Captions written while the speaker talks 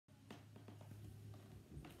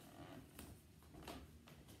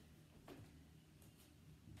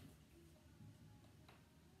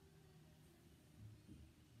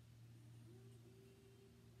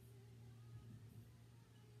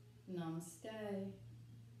Namaste.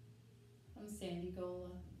 I'm Sandy Gola.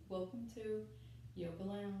 Welcome to Yoga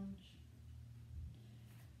Lounge.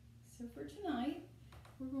 So for tonight,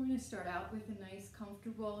 we're going to start out with a nice,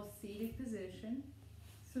 comfortable seated position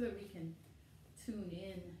so that we can tune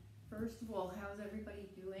in. First of all, how's everybody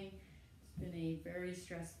doing? It's been a very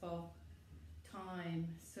stressful time,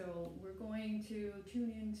 so we're going to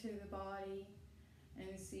tune into the body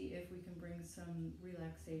and see if we can bring some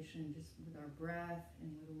relaxation just with our breath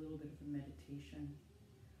and with a little bit of a meditation.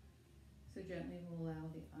 So gently we'll allow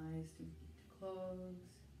the eyes to close.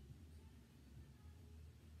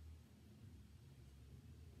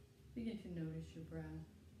 Begin to notice your breath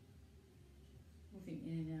moving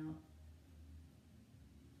in and out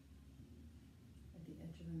at the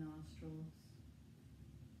edge of the nostrils.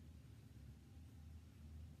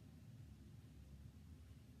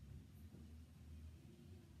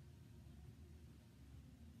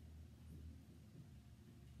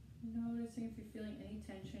 Noticing if you're feeling any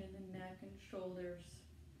tension in the neck and shoulders.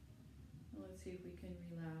 And let's see if we can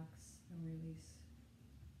relax and release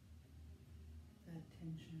that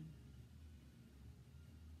tension.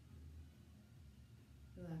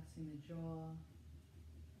 Relaxing the jaw.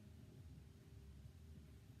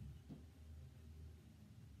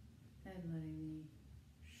 And letting the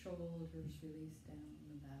shoulders release down in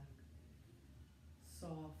the back.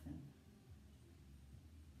 Soften.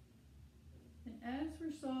 And as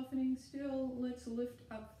we're softening still, let's lift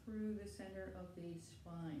up through the center of the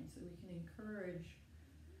spine so we can encourage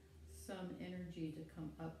some energy to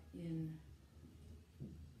come up in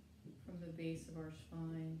from the base of our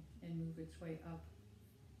spine and move its way up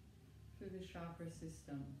through the chakra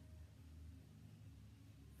system.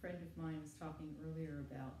 A friend of mine was talking earlier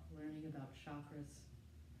about learning about chakras.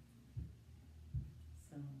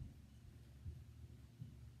 So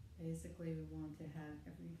basically, we want to have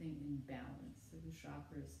everything in balance, so the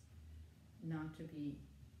chakras not to be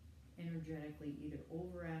energetically either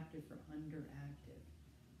overactive or underactive.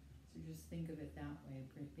 So just think of it that way,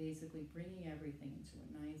 basically bringing everything into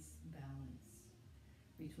a nice balance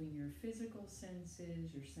between your physical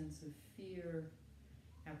senses, your sense of fear,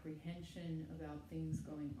 apprehension about things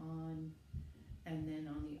going on, and then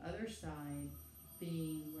on the other side,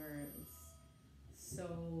 being where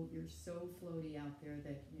you're so floaty out there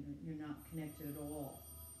that you're not connected at all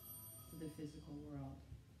to the physical world.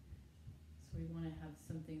 So we want to have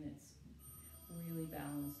something that's really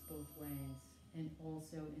balanced both ways and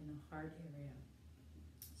also in the heart area.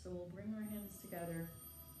 So we'll bring our hands together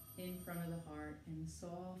in front of the heart and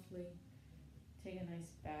softly take a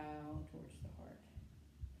nice bow towards the heart.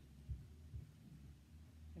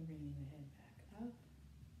 And bringing the head back up.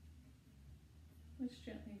 Let's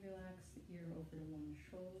gently relax the ear over to one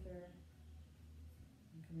shoulder.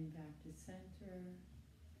 And coming back to center.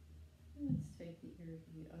 And let's take the ear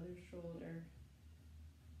to the other shoulder.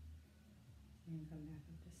 And come back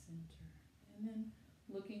up to center. And then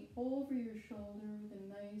looking over your shoulder with a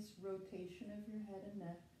nice rotation of your head and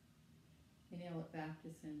neck. Inhale it back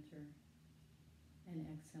to center. And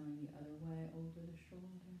exhaling the other way over the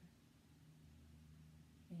shoulder.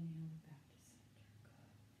 Inhale it back to center.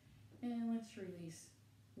 Good. And let's release,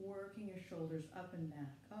 working your shoulders up and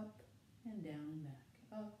back, up and down and back,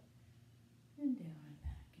 up and down and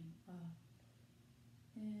back, and up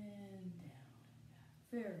and down and back.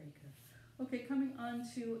 Very good. Okay, coming on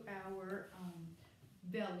to our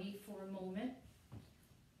belly for a moment.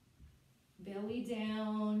 Belly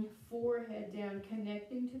down, forehead down,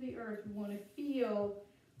 connecting to the earth. We want to feel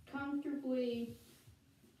comfortably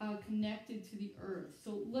connected to the earth.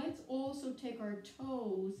 So let's also take our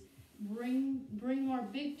toes, bring our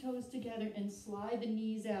big toes together and slide the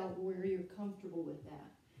knees out where you're comfortable with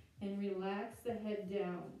that. And relax the head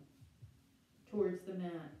down towards the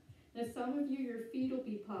mat. Now some of you, your feet will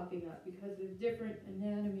be popping up because of different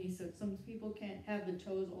anatomy, so some people can't have the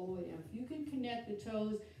toes all the way down. If you can connect the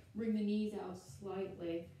toes, bring the knees out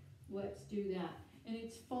slightly, let's do that. And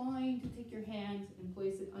it's fine to take your hands and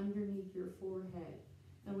place it underneath your forehead.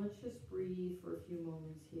 And let's just breathe for a few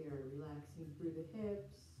moments here, relaxing through the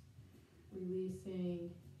hips,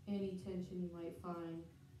 releasing any tension you might find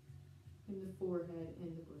in the forehead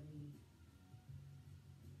and the brain.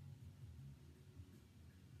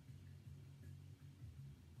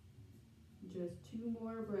 Just 2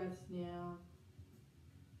 more breaths now.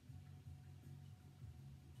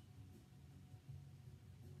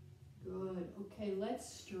 Good. Okay, let's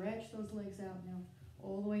stretch those legs out now.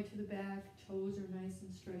 All the way to the back. Toes are nice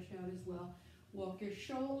and stretched out as well. Walk your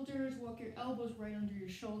shoulders, walk your elbows right under your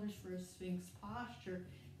shoulders for a Sphinx posture.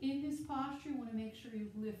 In this posture, you want to make sure you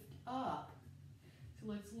lift up. So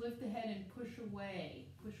let's lift the head and push away.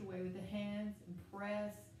 Push away with the hands and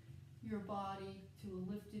press your body to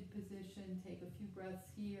a lifted position. Take a few breaths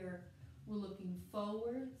here. We're looking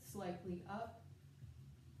forward, slightly up,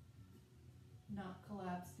 not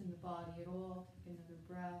collapsed in the body at all. Take another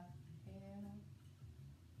breath. Inhale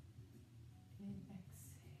and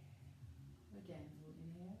exhale. Again, we'll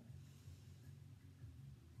inhale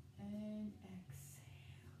and exhale.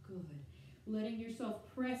 Good. Letting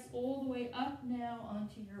yourself press all the way up now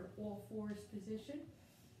onto your all fours position.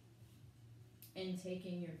 And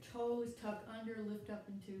taking your toes, tuck under, lift up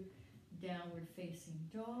into downward facing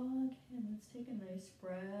dog. And let's take a nice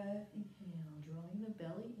breath. Inhale, drawing the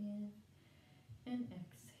belly in. And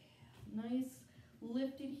exhale. Nice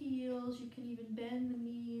lifted heels. You can even bend the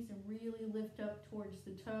knees and really lift up towards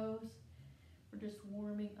the toes. We're just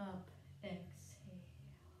warming up. Exhale.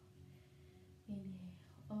 Inhale.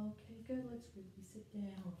 Okay, good. Let's release it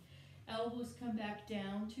down. Elbows come back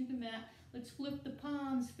down to the mat. Let's flip the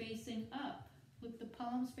palms facing up. Flip the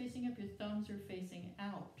palms facing up. Your thumbs are facing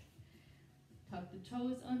out. Tuck the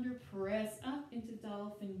toes under. Press up into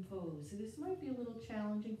dolphin pose. So this might be a little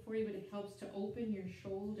challenging for you, but it helps to open your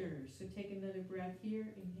shoulders. So take another breath here.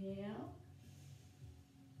 Inhale.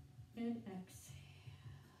 And exhale.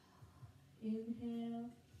 Inhale.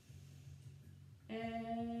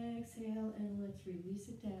 Exhale. And let's release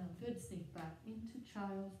it down. Good. Sink back into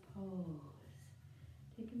child's pose.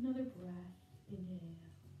 Take another breath. Inhale.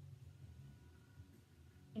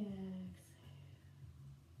 Exhale.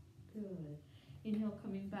 Good. Inhale,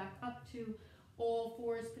 coming back up to all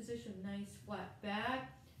fours position. Nice flat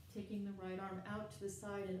back. Taking the right arm out to the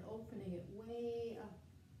side and opening it way up.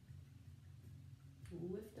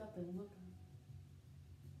 Lift up and look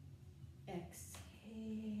up.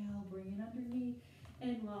 Exhale. Bring it underneath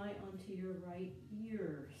and lie onto your right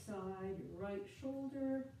ear. Side, your right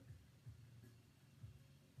shoulder.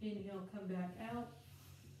 Inhale, come back out.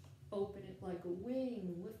 Open it like a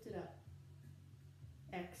wing. Lift it up.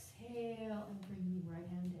 Exhale and bring the right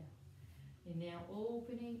hand down. And now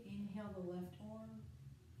opening. Inhale the left arm.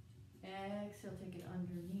 Exhale, take it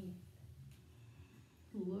underneath.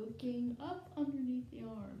 Looking up underneath the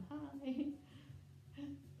arm. Hi.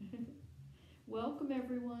 Welcome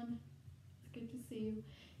everyone. It's good to see you.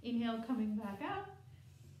 Inhale, coming back out.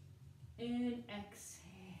 And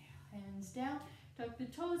exhale. Hands down. Tuck the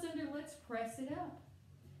toes under. Let's press it up.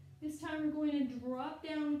 This time we're going to drop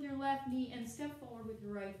down with your left knee and step forward with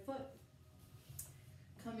your right foot.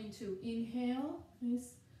 Coming to inhale.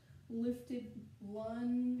 Nice lifted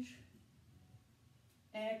lunge.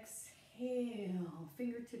 Exhale.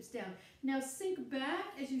 Fingertips down. Now sink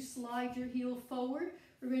back as you slide your heel forward.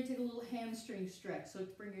 We're going to take a little hamstring stretch. So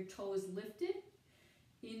let's bring your toes lifted.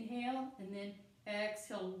 Inhale and then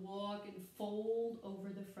exhale. Walk and fold over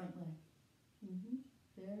the front leg.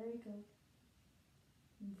 Very good.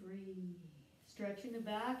 Breathe. Stretching the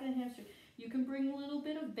back and hamstring. You can bring a little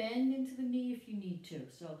bit of bend into the knee if you need to.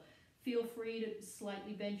 So feel free to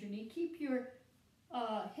slightly bend your knee. Keep your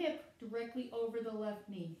hip directly over the left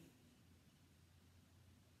knee.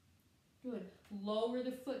 Good. Lower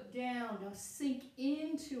the foot down. Now sink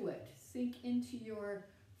into it. Sink into your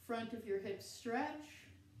front of your hip stretch.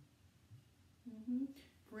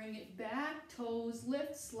 Bring it back. Toes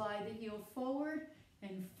lift. Slide the heel forward.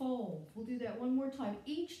 And fold. We'll do that one more time.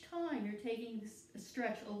 Each time you're taking this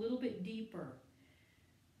stretch a little bit deeper.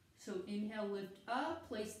 So inhale, lift up,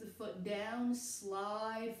 place the foot down,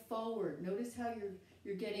 slide forward. Notice how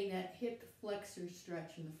you're getting that hip flexor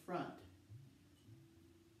stretch in the front.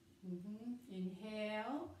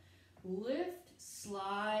 Inhale, lift,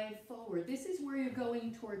 slide forward. This is where you're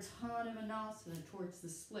going towards Hanumanasana, towards the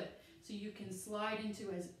split. So you can slide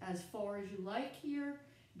into as far as you like here.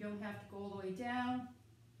 You don't have to go all the way down.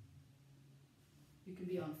 You can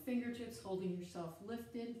be on fingertips, holding yourself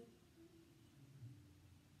lifted.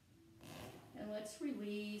 And let's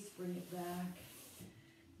release, bring it back.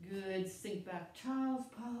 Good, sink back, child's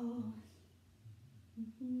pose.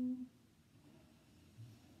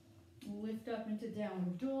 Lift up into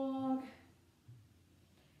downward dog.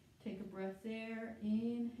 Take a breath there,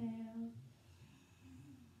 inhale.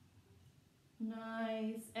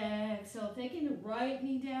 Nice. Exhale. Taking the right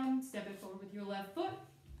knee down. Step it forward with your left foot.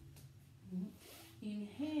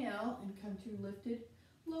 Inhale and come to lifted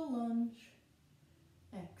low lunge.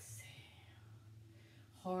 Exhale.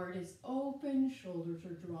 Heart is open. Shoulders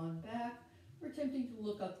are drawn back. We're attempting to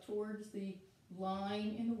look up towards the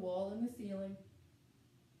line in the wall and the ceiling.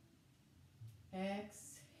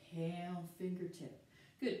 Exhale. Fingertip.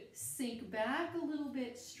 Good. Sink back a little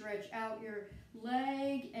bit. Stretch out your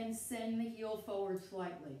leg and send the heel forward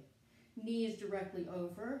slightly. Knee is directly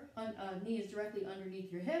over. Knee is directly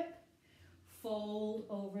underneath your hip. Fold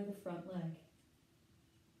over the front leg.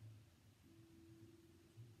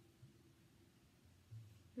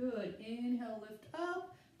 Good. Inhale, lift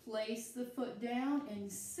up. Place the foot down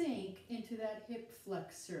and sink into that hip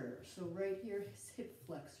flexor. So right here is hip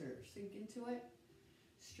flexor. Sink into it.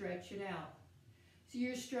 Stretch it out. So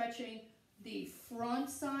you're stretching the front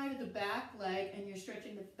side of the back leg and you're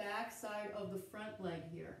stretching the back side of the front leg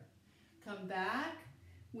here. Come back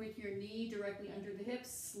with your knee directly under the hips.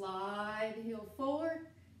 Slide the heel forward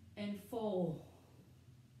and fold.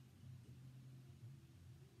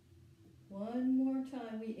 One more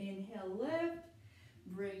time. We inhale, lift.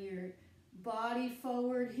 Bring your body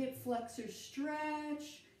forward, hip flexor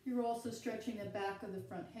stretch. You're also stretching the back of the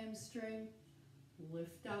front hamstring.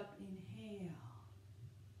 Lift up, inhale.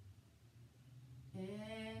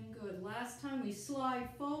 And good. Last time we slide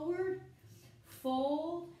forward,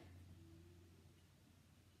 fold.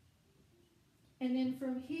 And then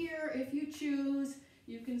from here, if you choose,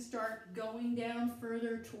 you can start going down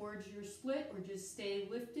further towards your split or just stay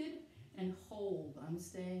lifted and hold. I'm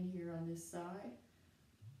staying here on this side.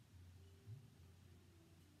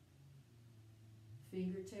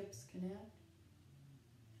 Fingertips connect.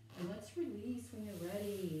 And let's release when you're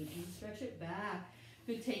ready. And stretch it back.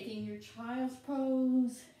 Good, taking your child's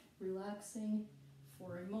pose. Relaxing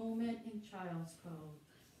for a moment in child's pose.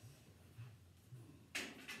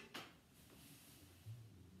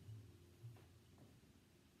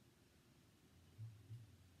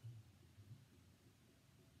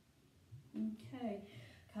 Okay,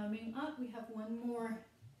 coming up, we have one more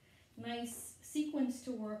nice sequence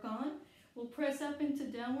to work on. We'll press up into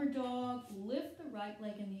downward dog, lift the right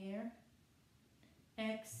leg in the air.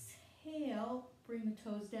 Exhale, bring the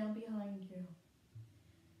toes down behind you.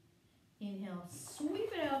 Inhale,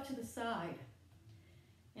 sweep it out to the side.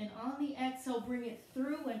 And on the exhale, bring it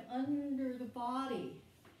through and under the body.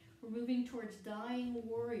 We're moving towards dying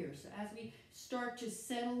warrior. So as we start to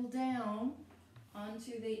settle down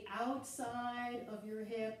onto the outside of your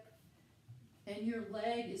hip, and your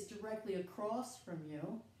leg is directly across from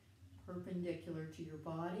you, perpendicular to your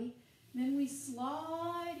body. Then we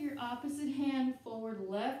slide your opposite hand forward,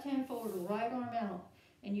 left hand forward, right arm out.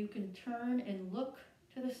 And you can turn and look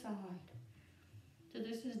to the side. So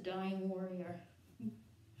this is dying warrior.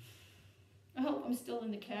 I hope I'm still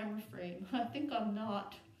in the camera frame. I think I'm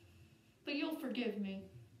not. But you'll forgive me.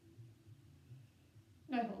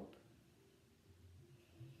 I hope.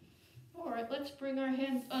 All right, let's bring our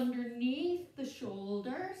hands underneath the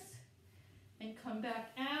shoulders and come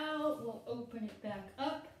back out. We'll open it back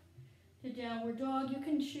up to downward dog. You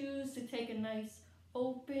can choose to take a nice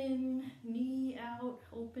open knee out,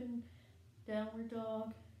 open downward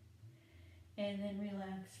dog, and then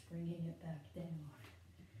relax, bringing it back down.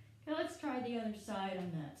 Now let's try the other side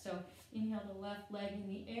on that. So inhale the left leg in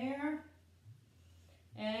the air.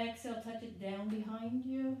 Exhale, touch it down behind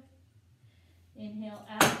you. Inhale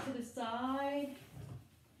out to the side.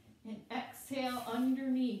 And exhale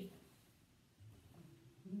underneath.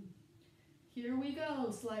 Here we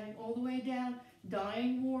go, sliding all the way down.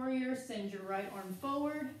 Dying warrior, send your right arm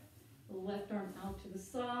forward, the left arm out to the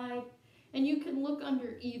side. And you can look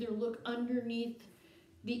under either, look underneath.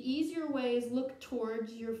 The easier way is look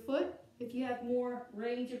towards your foot. If you have more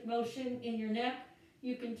range of motion in your neck,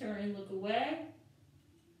 you can turn and look away.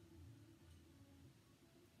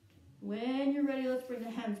 When you're ready, let's bring the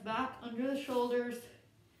hands back under the shoulders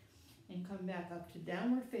and come back up to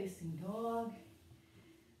downward facing dog.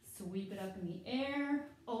 Sweep it up in the air.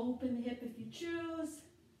 Open the hip if you choose.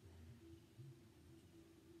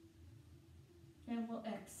 And we'll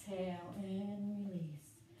exhale and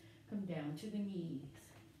release. Come down to the knees.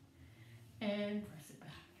 And press it back.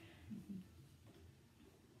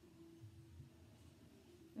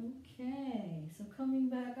 Okay, so coming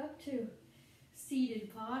back up to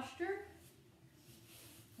seated posture.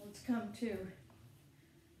 Let's come to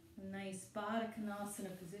a nice Baddha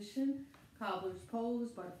Konasana position. Cobbler's pose,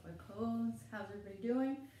 butterfly pose. How's everybody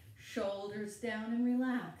doing? Shoulders down and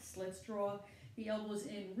relax. Let's draw the elbows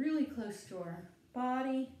in really close to our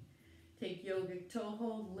body. Take yogic toe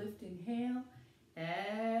hold, lift, inhale.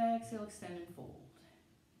 Exhale, extend and fold.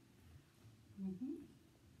 Nice.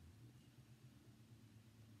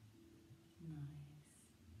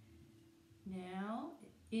 Now,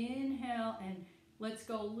 inhale and let's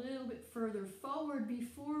go a little bit further forward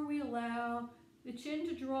before we allow the chin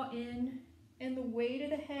to draw in and the weight of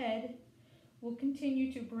the head will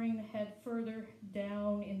continue to bring the head further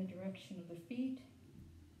down in the direction of the feet.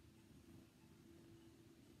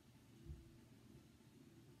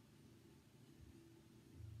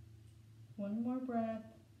 One more breath.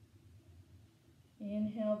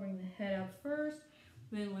 Inhale, bring the head up first,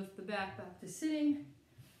 then lift the back to sitting.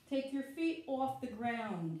 Take your feet off the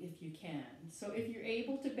ground if you can. So if you're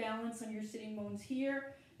able to balance on your sitting bones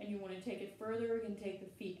here and you want to take it further, you can take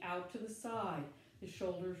the feet out to the side. The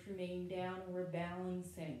shoulders remain down and we're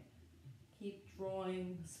balancing. Keep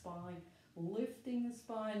drawing the spine, lifting the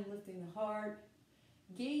spine, lifting the heart,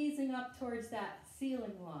 gazing up towards that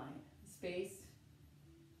ceiling line, the space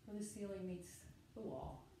where the ceiling meets the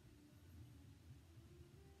wall.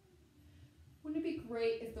 Wouldn't it be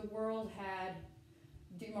great if the world had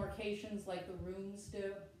demarcations like the runes do?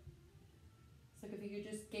 It's like if you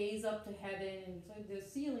could just gaze up to heaven and it's like the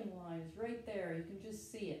ceiling line is right there. You can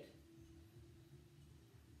just see it.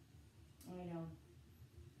 I know.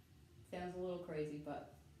 Sounds a little crazy,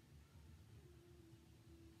 but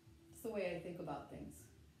it's the way I think about things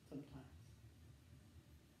sometimes.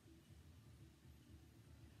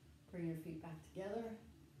 Bring your feet back together.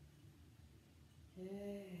 Yeah.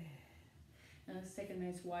 Now let's take a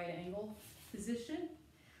nice wide angle position.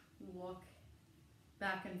 Walk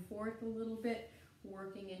back and forth a little bit,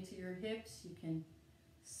 working into your hips. You can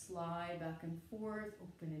slide back and forth,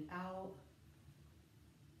 open it out.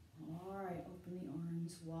 All right, open the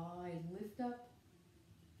arms wide, lift up,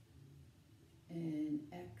 and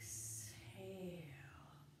exhale.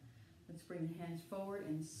 Let's bring the hands forward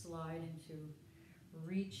and slide into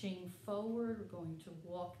reaching forward. We're going to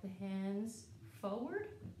walk the hands forward.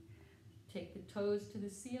 Take the toes to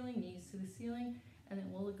the ceiling, knees to the ceiling, and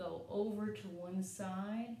then we'll go over to one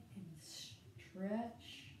side and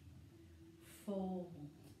stretch, fold,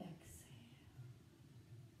 exhale.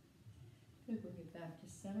 Good, bring it back to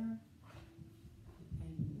center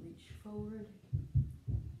and reach forward.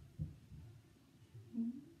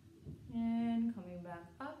 And coming back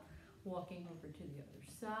up, walking over to the other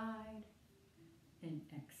side and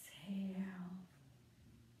exhale.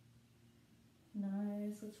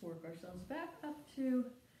 Nice, let's work ourselves back up to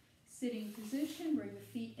sitting position. Bring the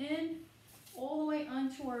feet in, all the way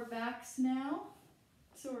onto our backs now.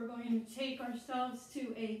 So we're going to take ourselves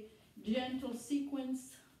to a gentle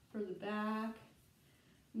sequence for the back.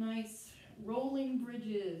 Nice rolling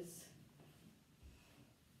bridges.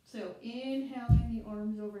 So inhaling the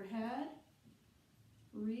arms overhead,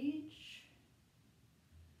 reach,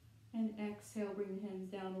 and exhale, bring the hands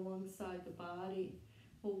down alongside the body.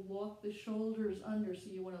 We'll walk the shoulders under. So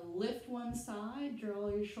you want to lift one side, draw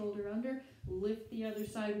your shoulder under, lift the other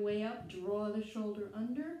side way up, draw the shoulder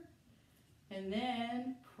under, and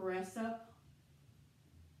then press up.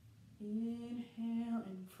 Inhale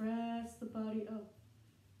and press the body up.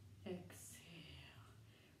 Exhale.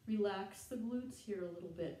 Relax the glutes here a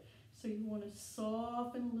little bit. So you want to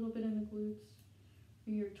soften a little bit in the glutes.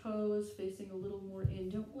 Bring your toes facing a little more in.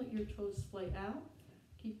 Don't let your toes splay out.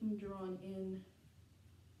 Keep them drawn in.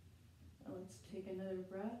 Now let's take another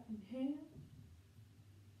breath. Inhale.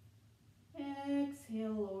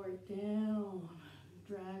 Exhale, lower it down.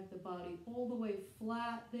 Drag the body all the way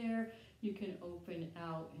flat there. You can open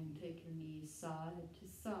out and take your knees side to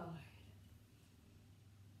side.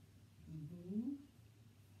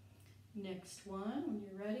 Next one, when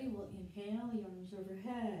you're ready, we'll inhale, the arms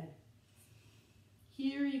overhead.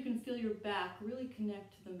 Here you can feel your back really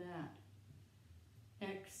connect to the mat.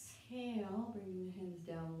 Exhale, bringing the hands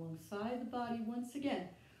down alongside the body once again.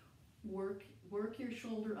 Work your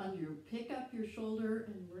shoulder under. Pick up your shoulder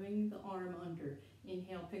and bring the arm under.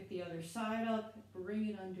 Inhale, pick the other side up, bring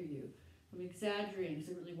it under you. I'm exaggerating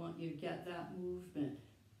because I really want you to get that movement.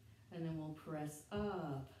 And then we'll press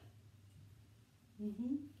up.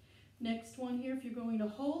 Next one here, if you're going to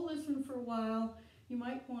hold this one for a while, you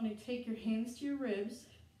might want to take your hands to your ribs.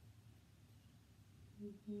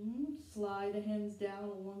 Slide the hands down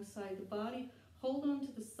alongside the body. Hold on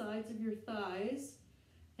to the sides of your thighs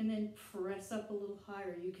and then press up a little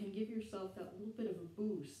higher. You can give yourself that little bit of a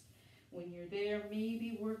boost. When you're there,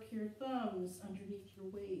 maybe work your thumbs underneath your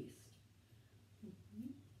waist.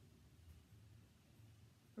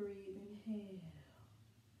 Breathe, inhale.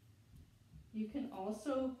 You can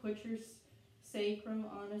also put your sacrum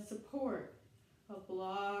on a support, a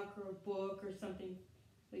block or a book or something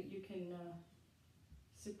that you can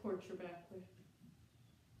support your back with.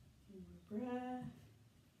 One more breath.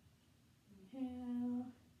 Inhale.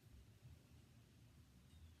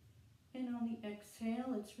 And on the exhale,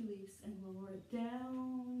 let's release and lower it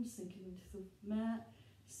down, sinking into the mat,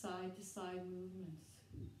 side to side movements.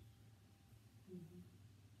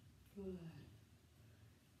 Good.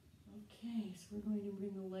 Okay, so we're going to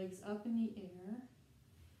bring the legs up in the air.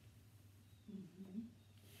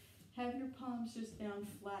 Have your palms just down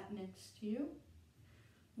flat next to you.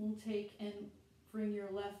 We'll take and bring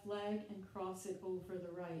your left leg and cross it over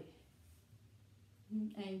the right.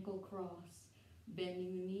 Ankle cross.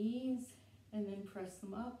 Bending the knees and then press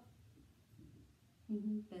them up.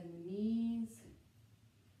 Bend the knees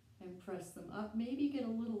and press them up. Maybe get a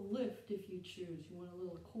little lift if you choose. You want a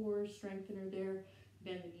little core strengthener there.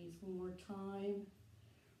 Bend the knees one more time.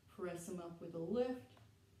 Press them up with a lift.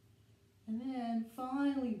 And then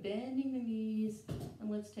finally bending the knees, and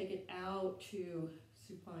let's take it out to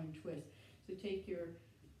supine twist. So take your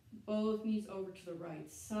both knees over to the right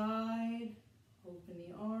side, open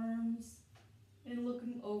the arms, and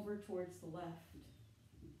looking over towards the left.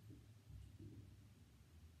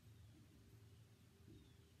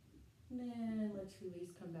 And then let's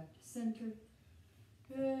release, come back to center.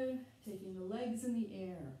 Good, taking the legs in the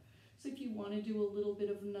air. So if you want to do a little bit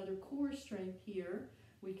of another core strength here,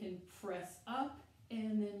 we can press up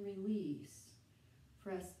and then release.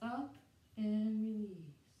 Press up and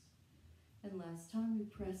release. And last time we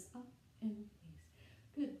press up and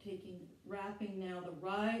release. Good, wrapping now the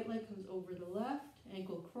right leg comes over the left,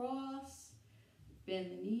 ankle cross,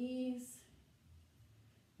 bend the knees,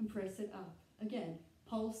 and press it up. Again,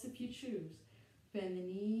 pulse if you choose. Bend the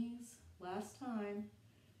knees, last time,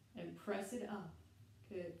 and press it up.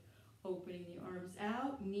 Good. Opening the arms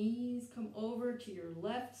out, knees come over to your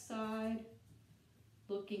left side,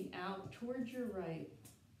 looking out towards your right.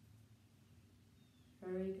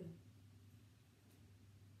 Very good.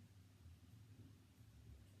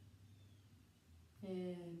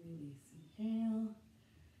 And release, inhale,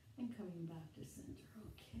 and coming back to center.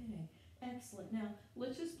 Okay, excellent. Now,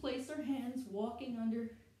 let's just place our hands walking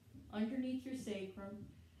underneath your sacrum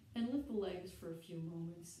and lift the legs for a few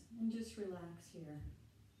moments and just relax here.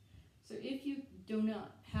 So if you do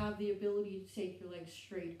not have the ability to take your legs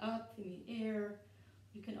straight up in the air,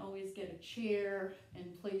 you can always get a chair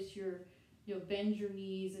and place bend your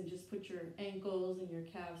knees and just put your ankles and your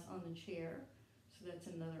calves on the chair. So that's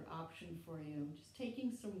another option for you. Just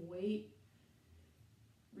taking some weight,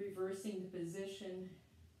 reversing the position,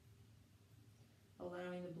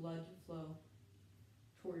 allowing the blood to flow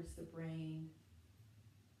towards the brain.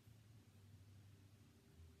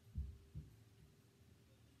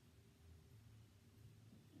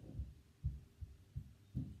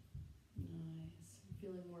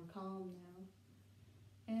 Feeling more calm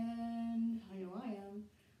now. And I know I am.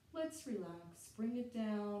 Let's relax. Bring it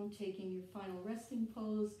down, taking your final resting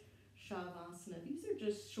pose, Shavasana. These are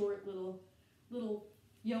just short little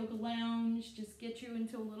yoga lounge. Just get you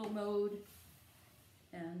into a little mode.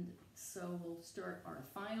 And so we'll start our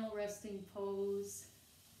final resting pose.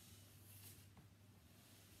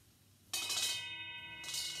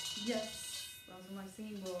 Yes, those are my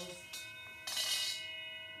singing bowls.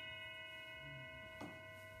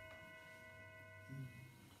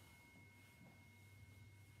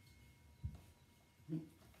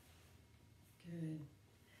 Good.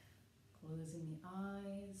 Closing the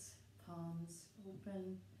eyes, palms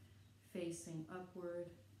open, facing upward,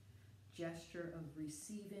 gesture of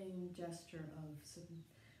receiving, gesture of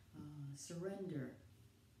surrender.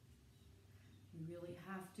 You really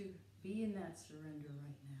have to be in that surrender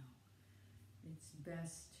right now. It's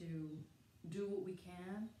best to do what we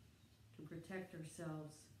can to protect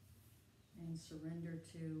ourselves and surrender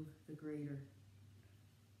to the greater.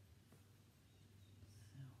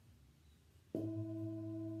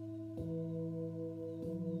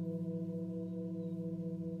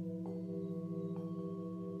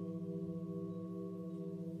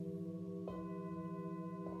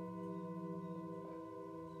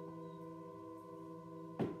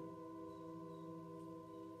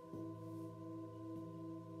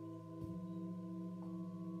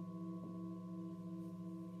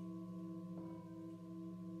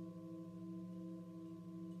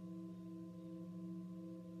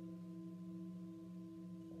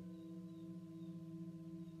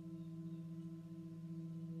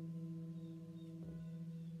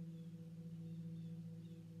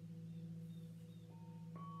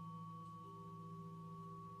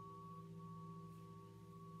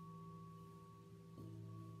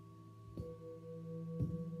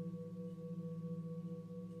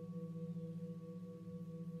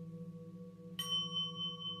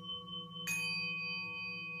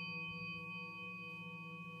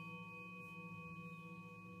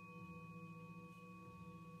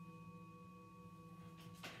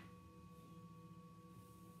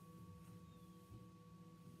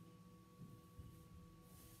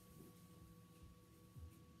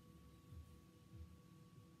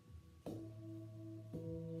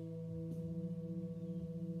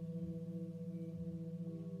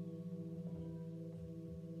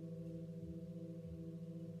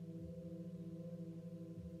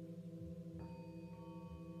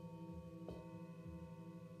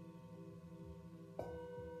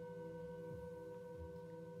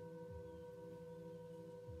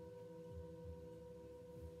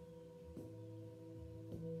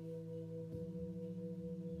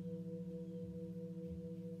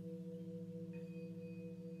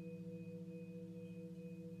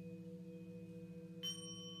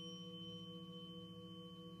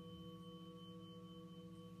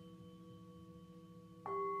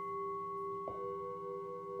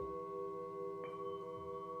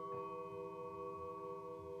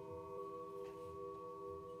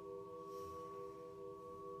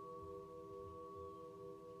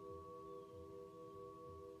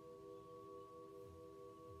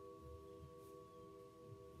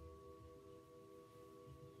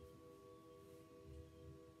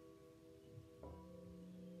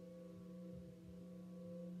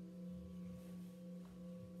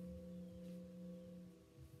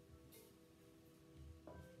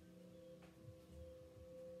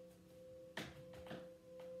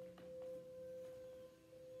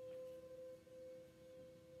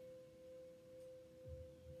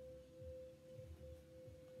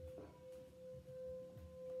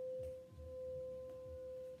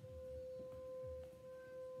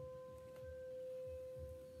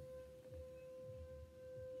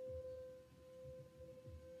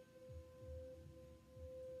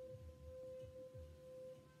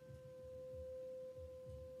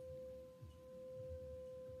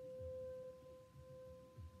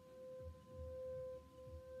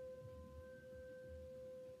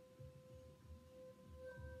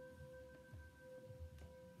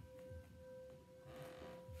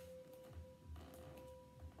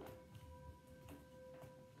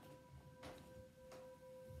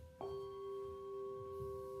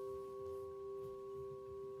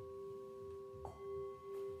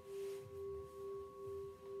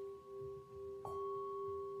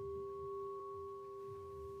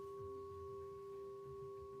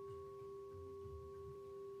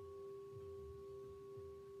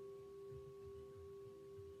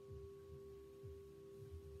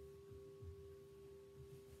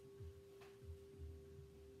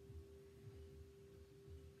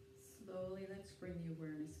 Slowly, let's bring the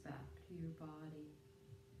awareness back to your body.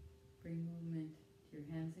 Bring movement to your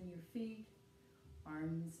hands and your feet,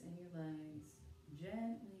 arms and your legs.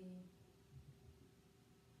 Gently,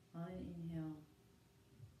 on an inhale,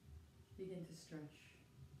 begin to stretch.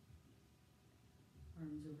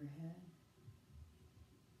 Arms overhead.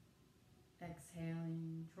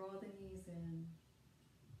 Exhaling, draw the knees in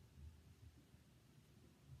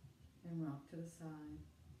and rock to the side.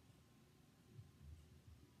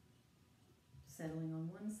 Settling on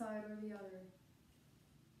one side or the other.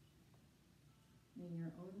 In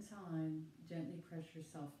your own time, gently press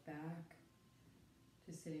yourself back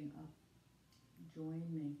to sitting up. Join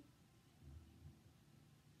me.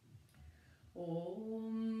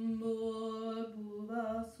 Om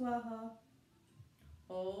Bhuva Swaha.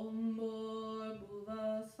 Om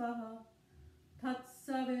Bhuva Swaha.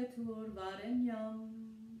 Tatsavetur Varenyam.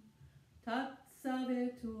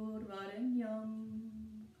 Tatsavetur Varenyam.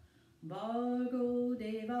 Bhargo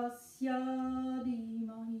Devasya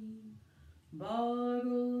Dhimahi.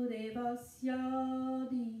 Bhargo Devasya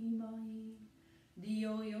Dhimahi.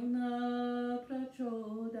 Diyo Yona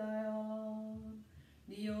Prachodaya.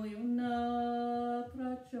 Diyo Yona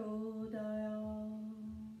Prachodaya.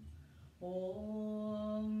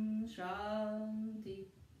 Om Shanti,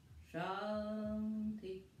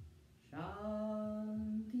 Shanti,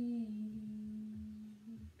 Shanti.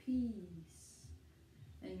 Peace.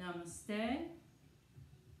 And namaste.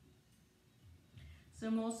 So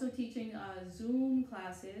I'm also teaching Zoom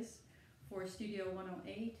classes for Studio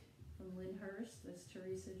 108 from Lyndhurst. That's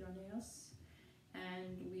Teresa Joneos.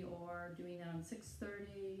 And we are doing that on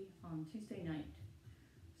 6:30 on Tuesday night.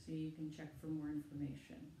 So you can check for more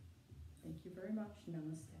information. Thank you very much.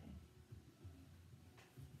 Namaste.